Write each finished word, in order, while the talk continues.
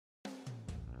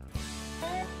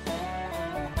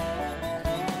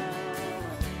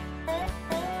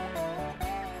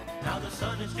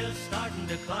just starting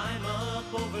to climb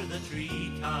up over the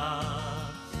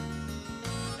treetops.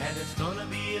 And it's gonna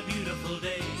be a beautiful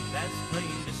day, that's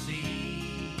plain to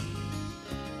see.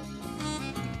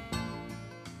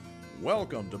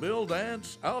 Welcome to Bill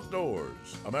Dance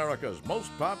Outdoors, America's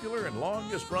most popular and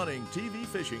longest-running TV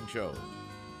fishing show.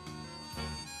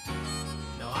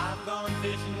 Now I've gone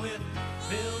fishing with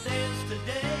Bill Dance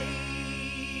today.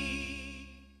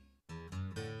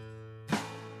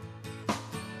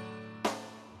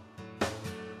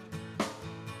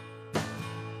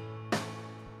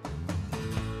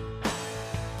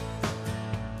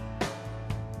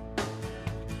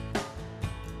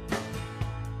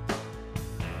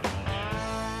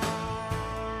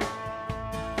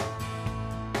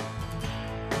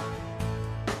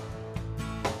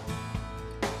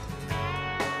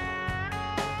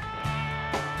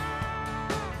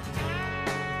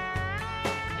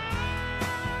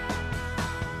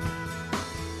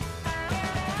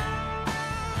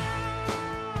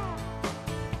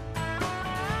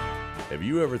 Have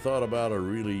you ever thought about a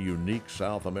really unique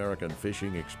South American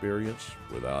fishing experience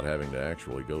without having to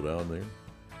actually go down there?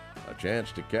 A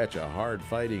chance to catch a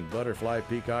hard-fighting butterfly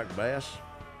peacock bass?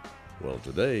 Well,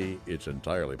 today it's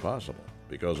entirely possible,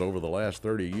 because over the last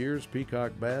 30 years,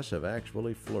 peacock bass have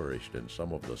actually flourished in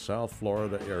some of the South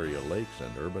Florida area lakes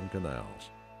and urban canals.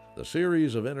 The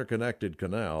series of interconnected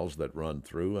canals that run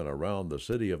through and around the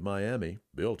city of Miami,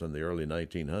 built in the early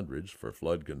 1900s for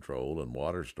flood control and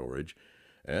water storage,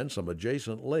 and some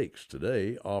adjacent lakes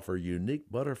today offer unique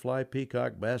butterfly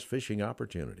peacock bass fishing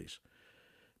opportunities.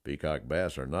 Peacock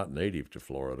bass are not native to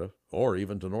Florida or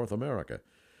even to North America.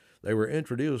 They were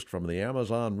introduced from the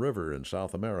Amazon River in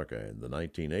South America in the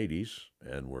 1980s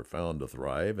and were found to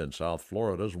thrive in South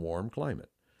Florida's warm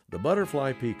climate. The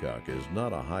butterfly peacock is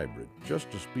not a hybrid,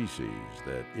 just a species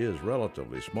that is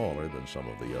relatively smaller than some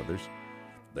of the others.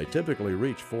 They typically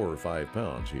reach 4 or 5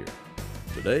 pounds here.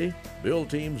 Today, Bill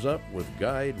teams up with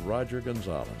guide Roger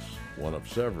Gonzalez, one of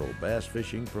several bass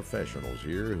fishing professionals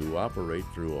here who operate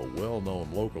through a well-known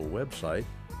local website,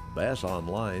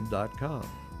 bassonline.com.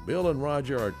 Bill and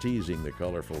Roger are teasing the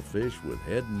colorful fish with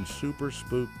Head and Super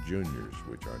Spook Juniors,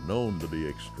 which are known to be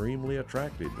extremely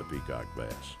attractive to peacock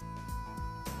bass.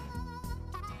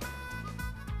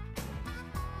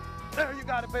 There, you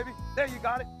got it, baby. There, you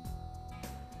got it.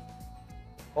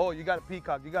 Oh, you got a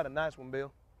peacock. You got a nice one, Bill.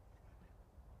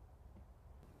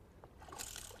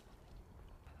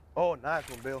 Oh, nice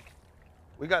one, Bill.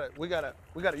 We gotta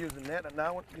use the net on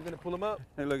that one. You gonna pull them up?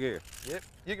 Hey, look here. Yep,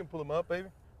 you can pull them up, baby.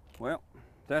 Well,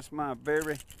 that's my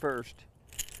very first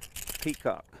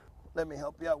peacock. Let me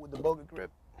help you out with the boga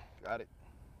grip. Got it.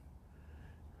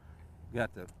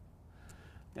 Gotta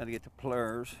get the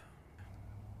pliers.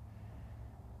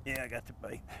 Yeah, I got the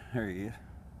bait. There he is.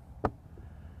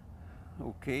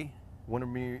 Okay.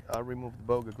 I'll remove the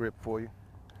boga grip for you.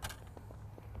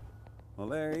 Well,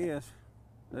 there he is.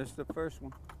 That's the first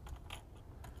one.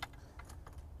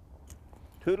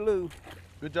 Toodaloo.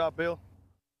 Good job, Bill.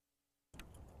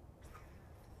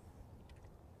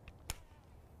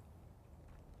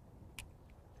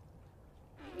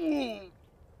 Ooh.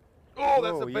 Oh,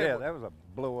 that's a big yeah, one. that was a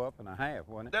blow up and a half,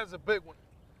 wasn't it? That's a big one.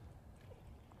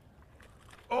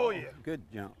 Oh, yeah. Good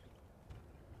jump.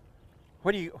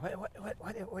 What do you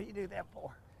do that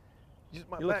for? Just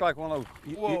my You look back. like one of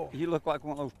those. You look like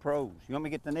one of those pros. You want me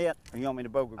to get the net, or you want me to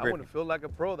boga grip? I want to feel like a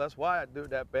pro. That's why I do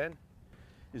that, Ben.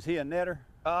 Is he a netter?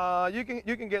 You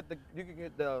can get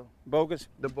the Bogus?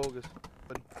 the bogus.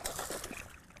 Buddy.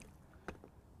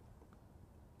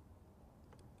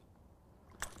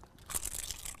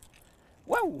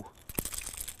 Whoa!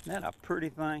 Isn't that a pretty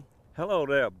thing? Hello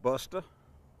there, Buster.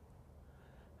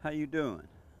 How you doing?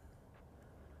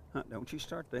 Don't you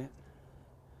start that.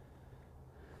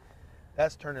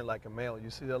 That's turning like a male. You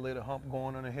see that little hump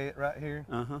going on the head right here?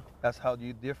 Uh-huh. That's how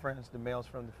you difference the males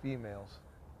from the females.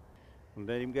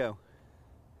 Let him go.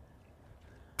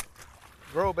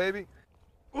 Grow, baby.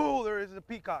 Oh, there is a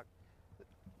peacock.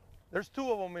 There's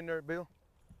 2 of them in there, Bill.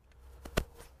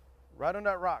 Right on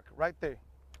that rock, right there.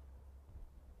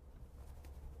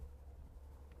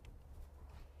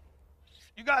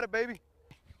 You got it, baby.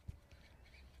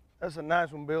 That's a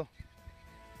nice one, Bill.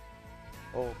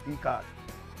 Oh, peacock.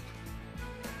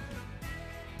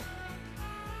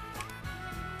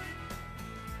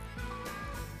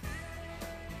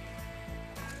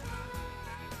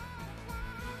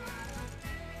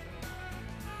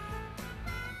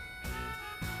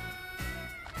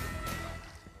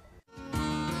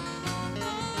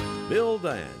 Bill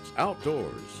Dance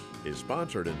Outdoors is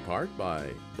sponsored in part by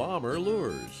Bomber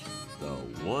Lures, the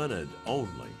one and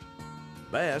only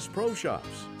Bass Pro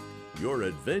Shops. Your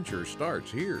adventure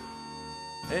starts here.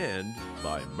 and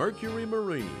by Mercury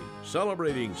Marine,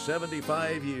 celebrating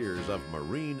 75 years of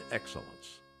marine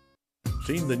excellence.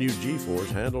 Seen the new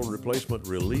G-Force handle replacement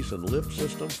release and lift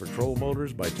system for troll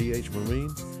motors by TH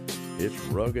Marine? Its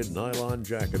rugged nylon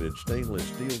jacketed stainless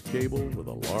steel cable with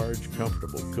a large,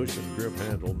 comfortable cushioned grip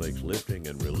handle makes lifting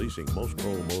and releasing most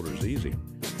troll motors easy.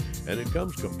 And it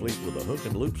comes complete with a hook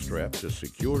and loop strap to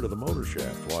secure to the motor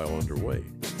shaft while underway.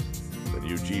 The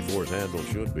new G-Force handle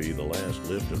should be the last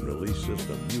lift and release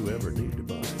system you ever need to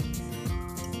buy.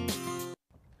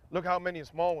 Look how many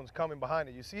small ones coming behind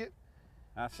it. You see it?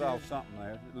 I saw something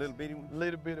there. Little bitty ones?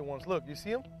 Little bitty ones. Look, you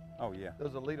see them? Oh, yeah.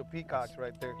 Those are little peacocks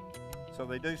right there. So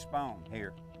they do spawn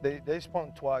here? They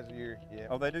spawn twice a year, yeah.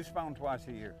 Oh, they do spawn twice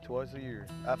a year? Twice a year.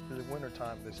 After the winter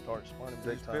time, they start spawning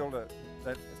big time.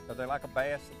 Are they like a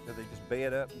bass? Do they just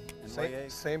bed up and lay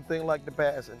eggs? Same thing like the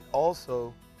bass. And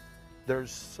also, they're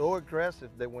so aggressive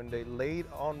that when they laid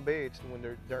on beds, when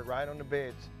they're right on the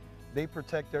beds, they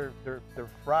protect their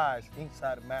fries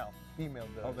inside the mouth. Female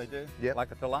does. Oh, they do? Yep.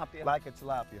 Like a tilapia? Like a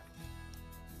tilapia.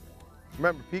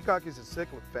 Remember, peacock is a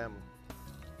cichlid family.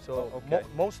 So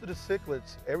most of the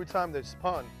cichlids, every time they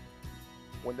spawn,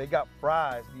 when they got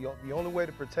fries, the only way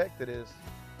to protect it is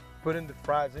putting the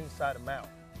fries inside the mouth.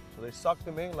 So they suck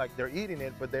them in like they're eating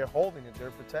it, but they're holding it,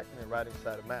 they're protecting it right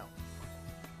inside the mouth.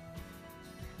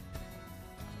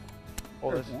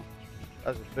 Oh,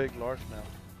 that's a big largemouth.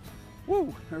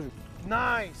 Woo!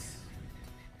 Nice!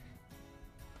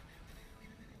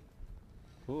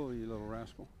 Oh, you little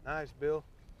rascal. Nice, Bill.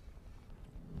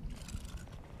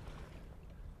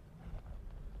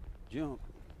 Jump.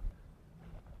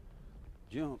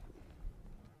 Jump.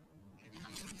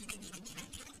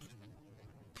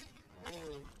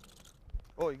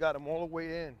 Oh, you got him all the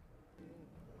way in.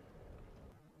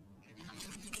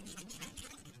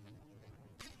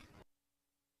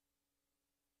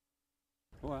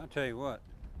 Well, I tell you what.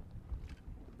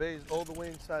 The bait's all the way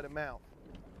inside the mouth.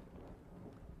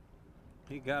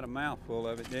 He got a mouthful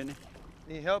of it, didn't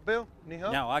he? Need help, Bill? Need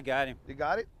help? No, I got him. You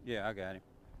got it? Yeah, I got him.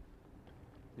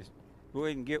 Just go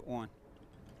ahead and get one.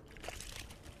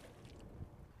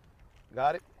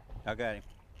 Got it? I got him.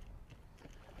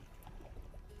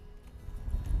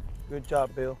 Good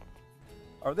job, Bill.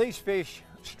 Are these fish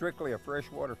strictly a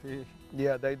freshwater fish?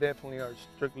 Yeah, they definitely are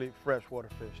strictly freshwater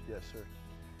fish. Yes, sir.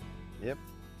 Yep.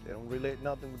 They don't relate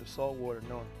nothing with the saltwater.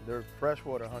 No, they're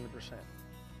freshwater 100%.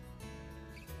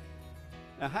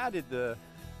 Now, how did the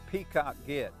peacock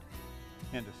get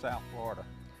into South Florida?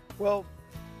 Well,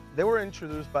 they were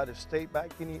introduced by the state back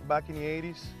in the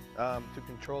 80s to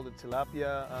control the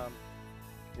tilapia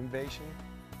invasion,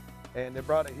 and they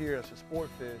brought it here as a sport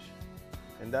fish,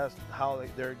 and that's how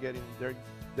they're getting the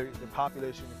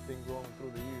population has been growing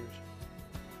through the years,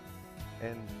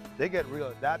 and they get real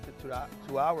adapted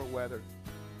to our weather,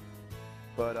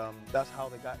 but that's how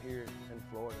they got here in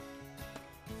Florida.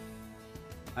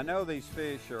 I know these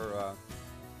fish are,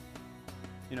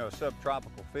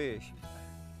 subtropical fish.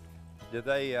 Do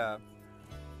they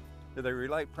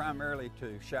relate primarily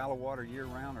to shallow water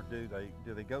year-round, or do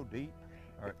they go deep,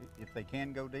 or if they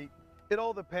can go deep? It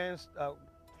all depends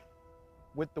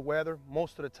with the weather.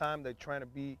 Most of the time, they're trying to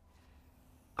be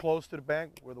close to the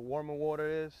bank where the warmer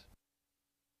water is.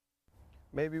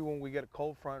 Maybe when we get a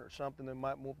cold front or something, they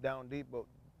might move down deep,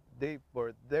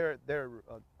 but they're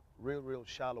real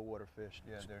shallow water fish.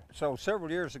 Yeah, they're. So several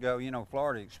years ago,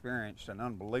 Florida experienced an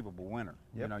unbelievable winter.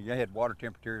 Yep. You had water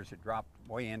temperatures that dropped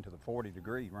way into the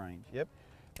 40-degree range. Yep.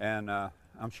 And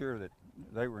I'm sure that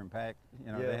they were impacted.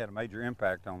 Yeah. They had a major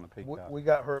impact on the peacock. We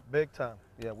got hurt big time.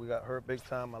 Yeah, we got hurt big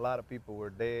time. A lot of people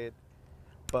were dead,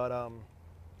 but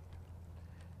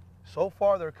so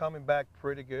far they're coming back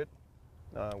pretty good.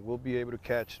 We'll be able to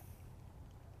catch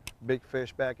big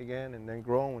fish back again, and then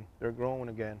they're growing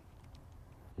again.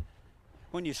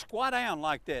 When you squat down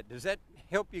like that, does that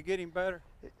help you get him better?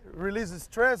 It releases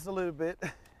stress a little bit.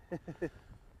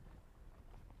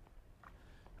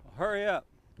 Hurry up.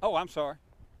 Oh, I'm sorry.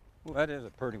 Well, that is a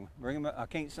pretty one. Bring him up. I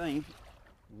can't see him.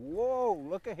 Whoa,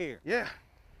 look at here. Yeah.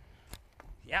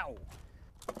 Yow.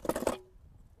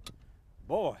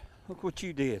 Boy, look what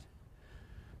you did.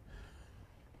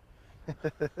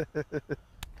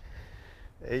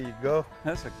 There you go.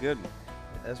 That's a good one.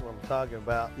 That's what I'm talking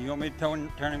about. You want me to turn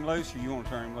him loose, or you want to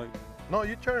turn him loose? No,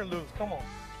 you turn it loose. Come on.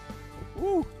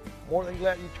 Woo. More than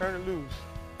glad you turn it loose.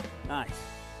 Nice.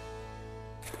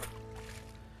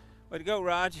 Way to go,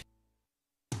 Raj.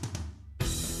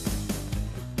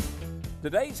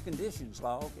 Today's Conditions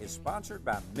Log is sponsored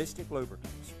by Mystic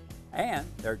Lubricants and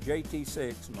their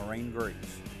JT6 Marine Grease,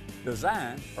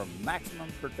 designed for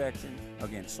maximum protection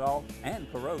against salt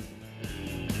and corrosion.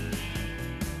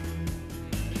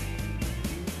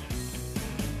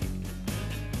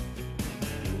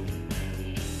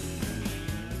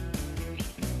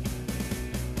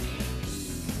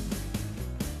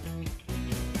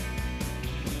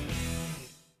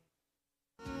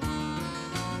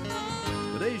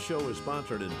 Today's show is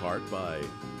sponsored in part by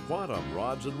Quantum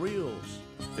Rods and Reels,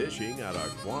 fishing at a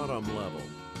quantum level.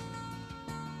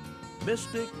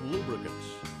 Mystic Lubricants,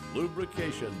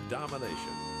 lubrication domination.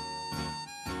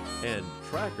 And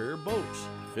Tracker Boats,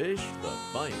 fish the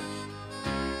finest.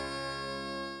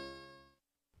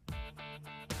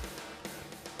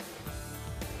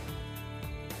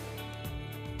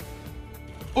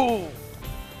 Ooh!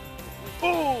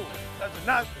 Ooh! That's a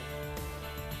nice one.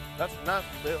 That's a nice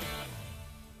one, Bill.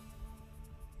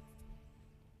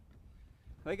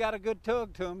 They got a good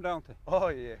tug to them, don't they? Oh,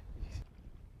 yeah.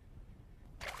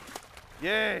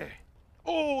 Yeah.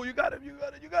 Oh, you got it, you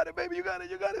got it, you got it, baby, you got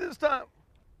it this time.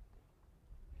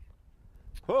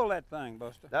 Pull that thing,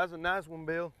 Buster. That's a nice one,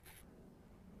 Bill.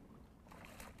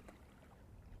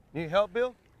 Need help,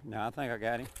 Bill? No, I think I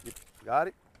got him. Got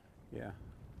it? Yeah.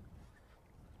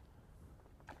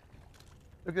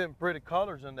 Look at them pretty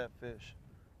colors on that fish.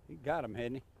 He got him,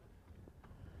 hadn't he?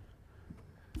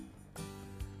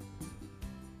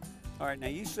 All right, now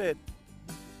you said,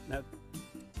 now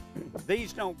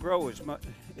these don't grow as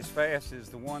fast as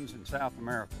the ones in South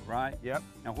America, right? Yep.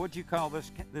 Now what'd you call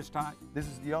this type? This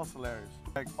is the Ocellaris,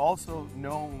 also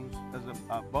known as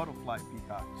a butterfly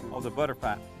peacock. Too. Oh, the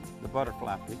butterfly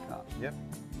peacock. Yep.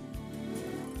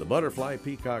 The butterfly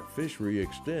peacock fishery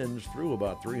extends through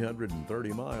about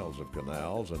 330 miles of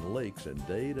canals and lakes in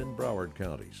Dade and Broward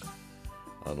counties.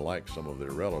 Unlike some of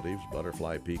their relatives,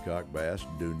 butterfly peacock bass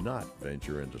do not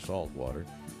venture into saltwater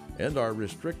and are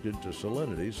restricted to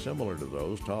salinities similar to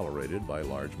those tolerated by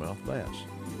largemouth bass.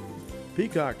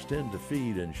 Peacocks tend to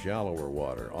feed in shallower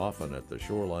water, often at the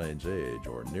shoreline's edge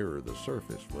or nearer the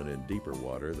surface when in deeper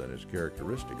water than is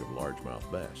characteristic of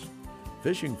largemouth bass.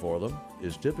 Fishing for them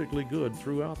is typically good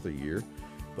throughout the year,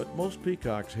 but most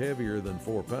peacocks heavier than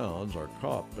 4 pounds are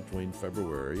caught between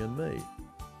February and May.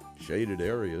 Shaded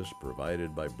areas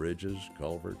provided by bridges,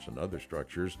 culverts, and other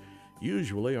structures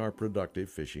usually are productive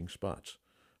fishing spots,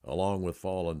 along with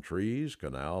fallen trees,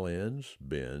 canal ends,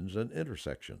 bends, and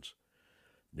intersections.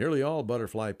 Nearly all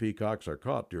butterfly peacocks are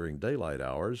caught during daylight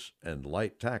hours, and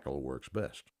light tackle works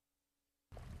best.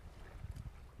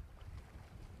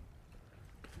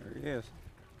 There he is.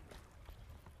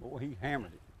 Boy, he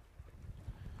hammered it.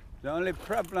 The only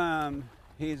problem,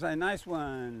 he's a nice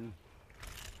one.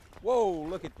 Whoa,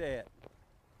 look at that.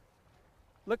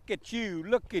 Look at you,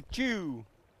 look at you.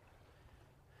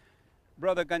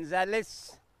 Brother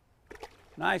Gonzalez.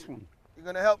 Nice one. You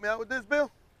gonna help me out with this, Bill?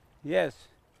 Yes.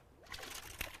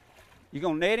 You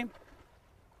gonna net him?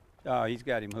 Oh, he's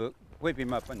got him hooked. Whip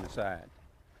him up on the side.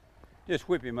 Just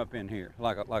whip him up in here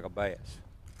like a bass.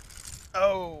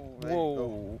 Oh, there you whoa,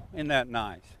 go. Isn't that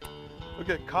nice? Look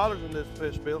at collars on this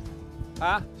fish, Bill.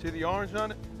 Huh? See the orange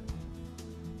on it?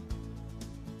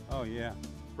 Oh yeah.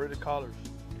 Pretty collars.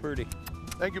 Pretty.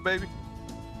 Thank you, baby.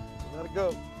 Let it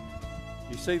go.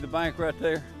 You see the bank right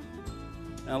there?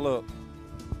 Now look,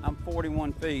 I'm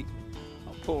 41 feet.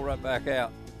 I'll pull right back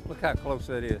out. Look how close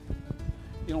that is.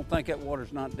 You don't think that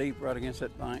water's not deep right against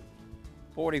that bank?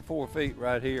 44 feet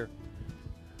right here.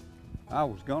 I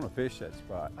was gonna fish that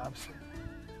spot.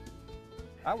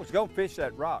 I was gonna fish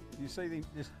that rock. You see the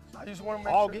I just want to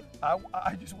make hog sure, it?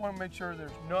 I just want to make sure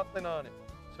there's nothing on it,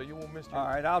 so you won't miss your. All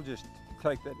right, I'll just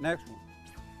take that next one.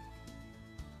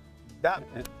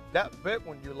 That big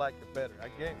one you like it better, I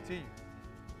guarantee you.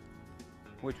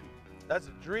 Which one? That's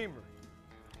a dreamer.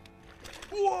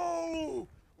 Whoa!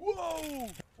 Whoa!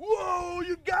 Whoa!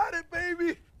 You got it,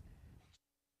 baby!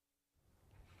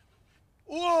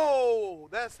 Whoa!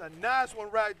 That's a nice one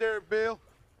right there, Bill.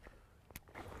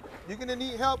 You're gonna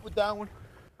need help with that one.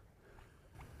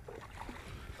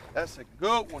 That's a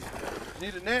good one.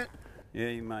 Need a net? Yeah,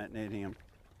 you might need him.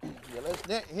 Yeah, let's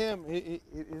net him. It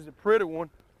is a pretty one.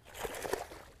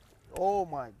 Oh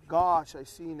my gosh, I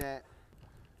seen that.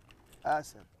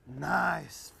 That's a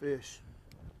nice fish.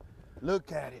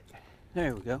 Look at it.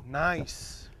 There we go.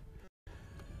 Nice.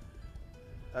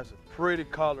 That's a pretty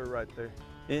color right there.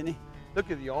 Isn't he?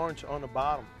 Look at the orange on the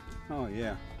bottom. Oh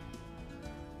yeah.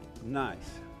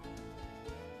 Nice.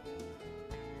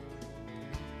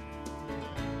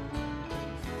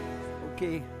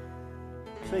 Okay.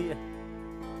 See ya.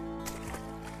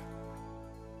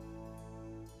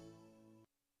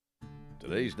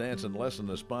 Today's dancing lesson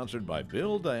is sponsored by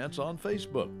Bill Dance on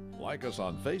Facebook. Like us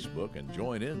on Facebook and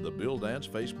join in the Bill Dance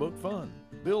Facebook fun.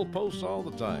 Bill posts all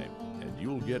the time, and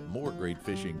you'll get more great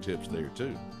fishing tips there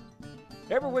too.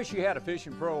 Ever wish you had a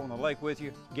fishing pro on the lake with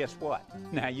you? Guess what?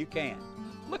 Now you can.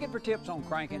 Looking for tips on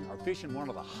cranking or fishing one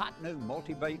of the hot new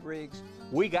multi-bait rigs?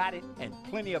 We got it and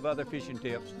plenty of other fishing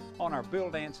tips on our Bill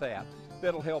Dance app.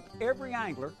 that'll help every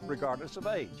angler regardless of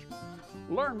age.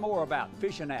 Learn more about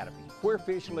fish anatomy, where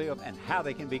fish live, and how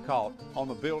they can be caught on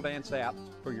the Bill Dance app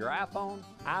for your iPhone,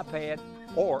 iPad,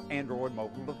 or Android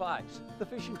mobile device. The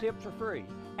fishing tips are free,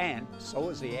 and so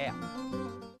is the app.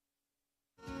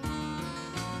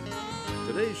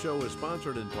 Today's show is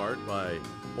sponsored in part by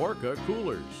Orca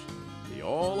Coolers, the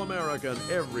all-American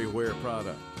everywhere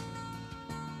product,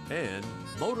 and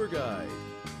Motor Guide,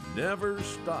 never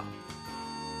stop.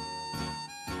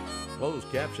 Closed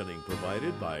captioning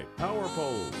provided by Power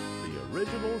Pole, the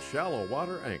original shallow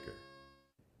water anchor.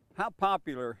 How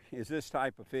popular is this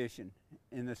type of fishing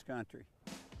in this country?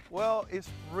 Well, it's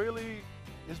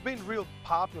been real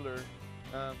popular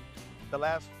the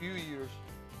last few years.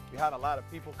 We had a lot of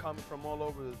people coming from all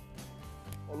over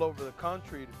the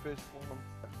country to fish for them.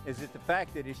 Is it the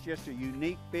fact that it's just a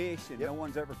unique fish and no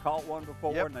one's ever caught one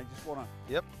before and they just want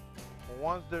to? Yep.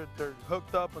 Once they're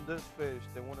hooked up on this fish,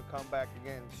 they want to come back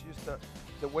again. It's just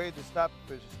the way this type of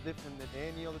fish is different than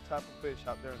any other type of fish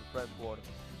out there in the freshwater.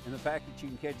 And the fact that you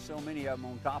can catch so many of them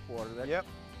on top water. Yep.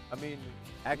 I mean,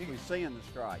 actually seeing the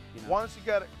strike. You know? Once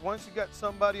you got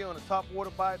somebody on a top water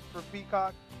bite for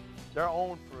Peacock, they're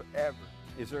on forever.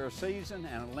 Is there a season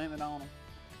and a limit on them?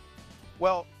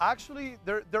 Well, actually,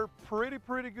 they're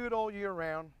pretty good all year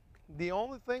round. The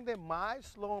only thing that might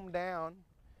slow them down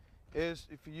is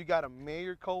if you got a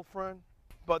major cold front,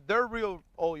 but they're real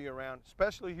all year round,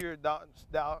 especially here down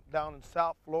in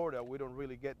South Florida. We don't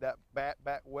really get that bad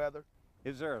weather.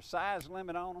 Is there a size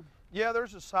limit on them? Yeah,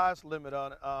 there's a size limit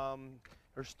on it.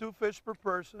 There's 2 fish per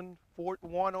person,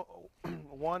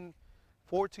 one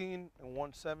 14 and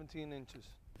one 17 inches.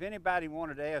 If anybody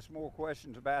wanted to ask more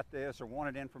questions about this or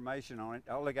wanted information on it,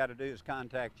 all they got to do is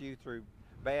contact you through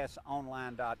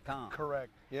bassonline.com.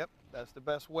 Correct. Yep, that's the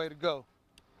best way to go.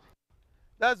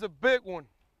 That's a big one.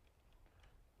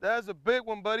 That's a big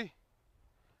one, buddy.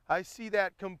 I see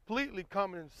that completely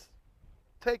coming and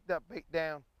take that bait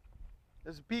down.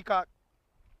 There's a peacock.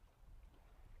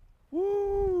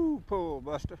 Woo, pull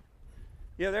buster.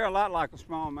 Yeah, they're a lot like a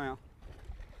smallmouth.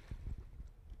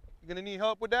 You gonna need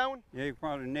help with that one? Yeah, you can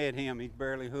probably net him. He's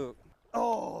barely hooked.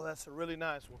 Oh, that's a really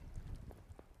nice one.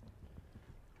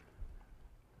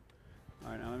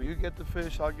 All right, now You get the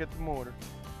fish, I'll get the motor.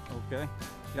 Okay,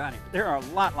 got him. They're a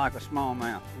lot like a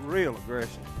smallmouth, real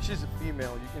aggressive. She's a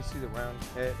female. You can see the round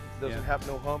head. Doesn't have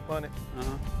no hump on it.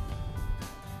 Uh-huh.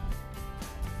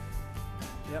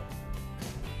 Yep.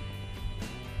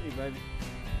 Hey, baby.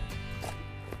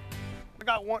 I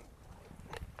got one.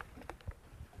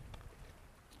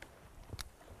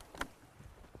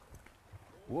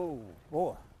 Whoa,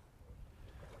 boy.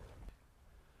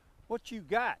 What you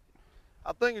got?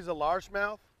 I think it's a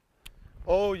largemouth.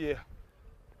 Oh, yeah.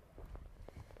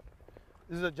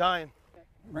 This is a giant.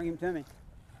 Bring him to me.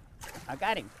 I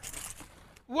got him.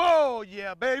 Whoa,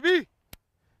 yeah, baby.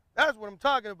 That's what I'm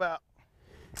talking about.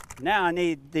 Now I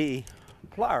need the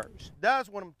pliers. That's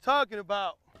what I'm talking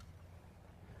about.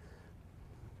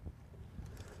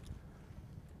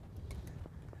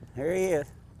 There he is.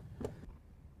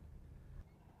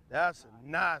 That's a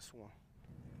nice one.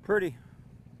 Pretty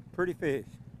fish.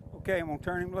 Okay, I'm gonna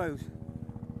turn him loose.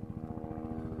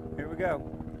 Here we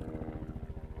go.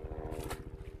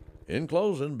 In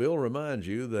closing, Bill reminds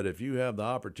you that if you have the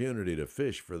opportunity to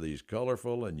fish for these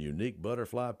colorful and unique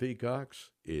butterfly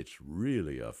peacocks, it's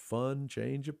really a fun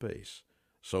change of pace.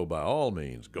 So by all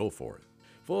means, go for it.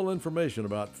 Full information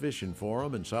about fishing for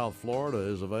them in South Florida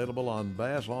is available on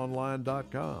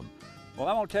bassonline.com. Well,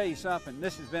 I'm gonna tell you something.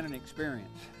 This has been an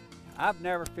experience. I've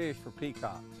never fished for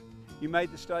peacocks. You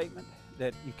made the statement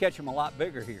that you catch them a lot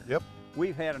bigger here. Yep.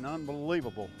 We've had an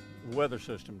unbelievable weather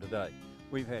system today.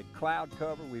 We've had cloud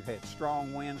cover, we've had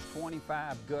strong winds,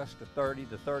 25 gusts to 30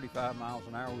 to 35 miles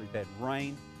an hour. We've had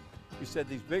rain. You said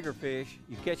these bigger fish,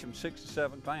 you catch them 6 to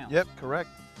 7 pounds. Yep, correct.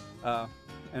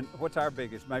 And what's our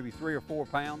biggest? Maybe 3 or 4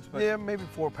 pounds? But yeah, maybe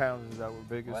 4 pounds is our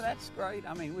biggest. well, that's great.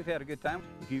 I mean, we've had a good time.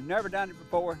 If you've never done it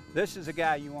before, this is a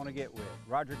guy you want to get with,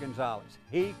 Roger Gonzalez.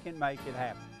 He can make it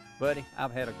happen. Buddy,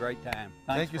 I've had a great time.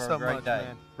 Thank you for so a great much, day.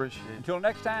 man. Appreciate it. Until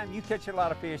next time, you catch a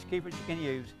lot of fish, keep what you can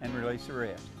use, and release the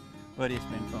rest. But it's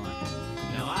been fun.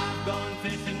 Now I've gone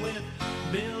fishing with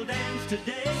Bill Dance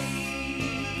today.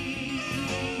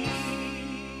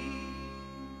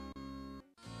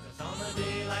 'Cause on a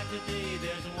day like today,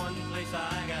 there's one place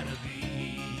I gotta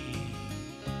be.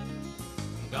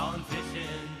 Gone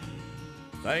fishing.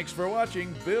 Thanks for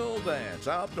watching Bill Dance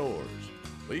Outdoors.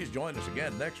 Please join us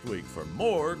again next week for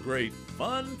more great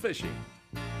fun fishing.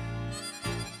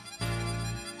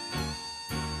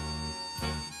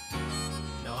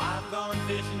 Now I've gone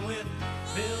fishing with